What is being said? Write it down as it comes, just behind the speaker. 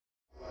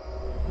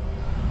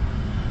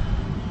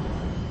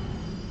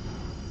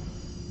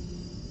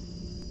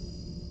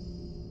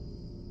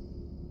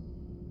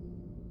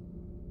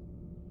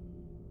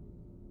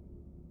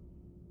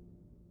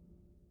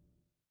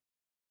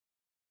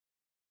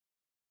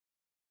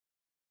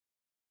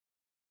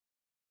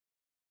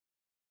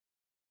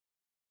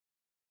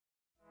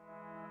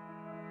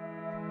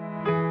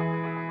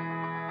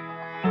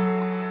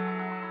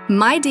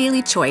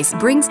MyDailyChoice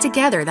brings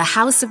together the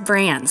house of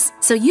brands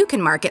so you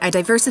can market a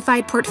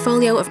diversified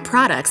portfolio of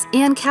products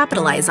and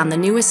capitalize on the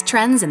newest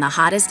trends in the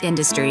hottest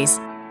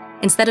industries.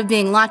 Instead of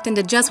being locked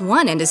into just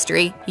one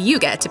industry, you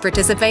get to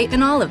participate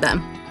in all of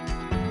them.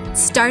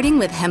 Starting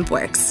with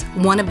HempWorx,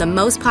 one of the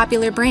most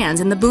popular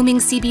brands in the booming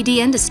CBD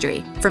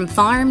industry. From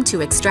farm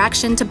to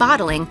extraction to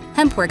bottling,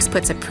 HempWorx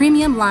puts a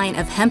premium line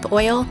of hemp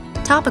oil,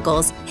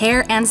 topicals,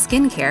 hair and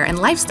skincare, and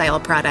lifestyle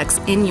products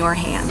in your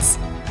hands.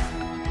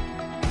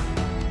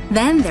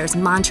 Then there's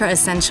Mantra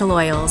Essential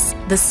Oils,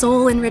 the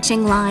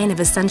soul-enriching line of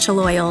essential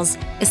oils,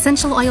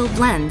 essential oil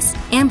blends,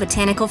 and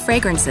botanical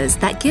fragrances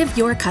that give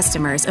your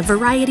customers a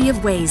variety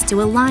of ways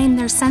to align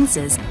their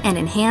senses and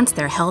enhance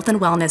their health and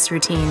wellness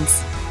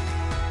routines.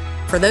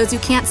 For those who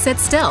can't sit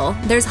still,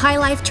 there's High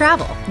Life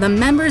Travel, the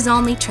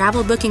members-only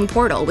travel booking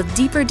portal with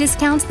deeper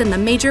discounts than the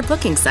major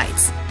booking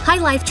sites. High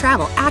Life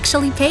Travel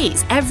actually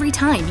pays every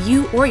time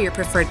you or your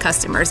preferred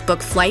customers book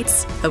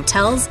flights,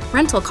 hotels,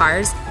 rental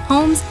cars,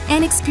 homes,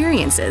 and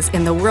experiences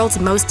in the world's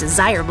most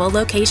desirable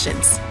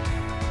locations.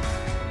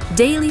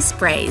 Daily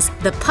Sprays,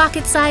 the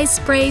pocket-sized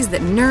sprays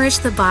that nourish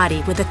the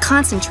body with a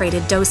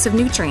concentrated dose of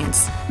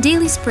nutrients.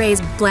 Daily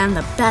Sprays blend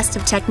the best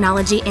of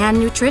technology and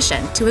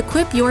nutrition to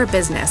equip your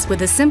business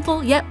with a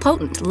simple yet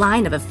potent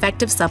line of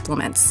effective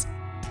supplements.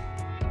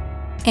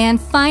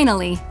 And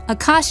finally,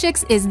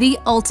 Akashics is the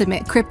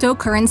ultimate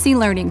cryptocurrency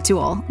learning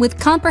tool with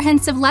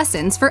comprehensive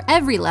lessons for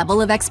every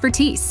level of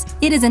expertise.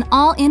 It is an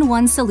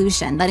all-in-one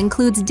solution that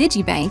includes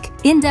digibank,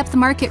 in-depth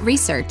market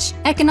research,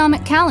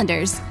 economic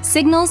calendars,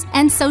 signals,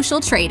 and social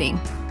trading.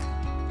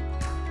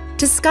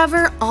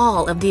 Discover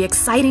all of the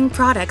exciting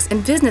products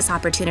and business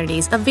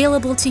opportunities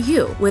available to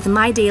you with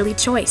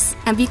MyDailyChoice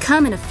and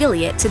become an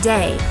affiliate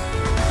today.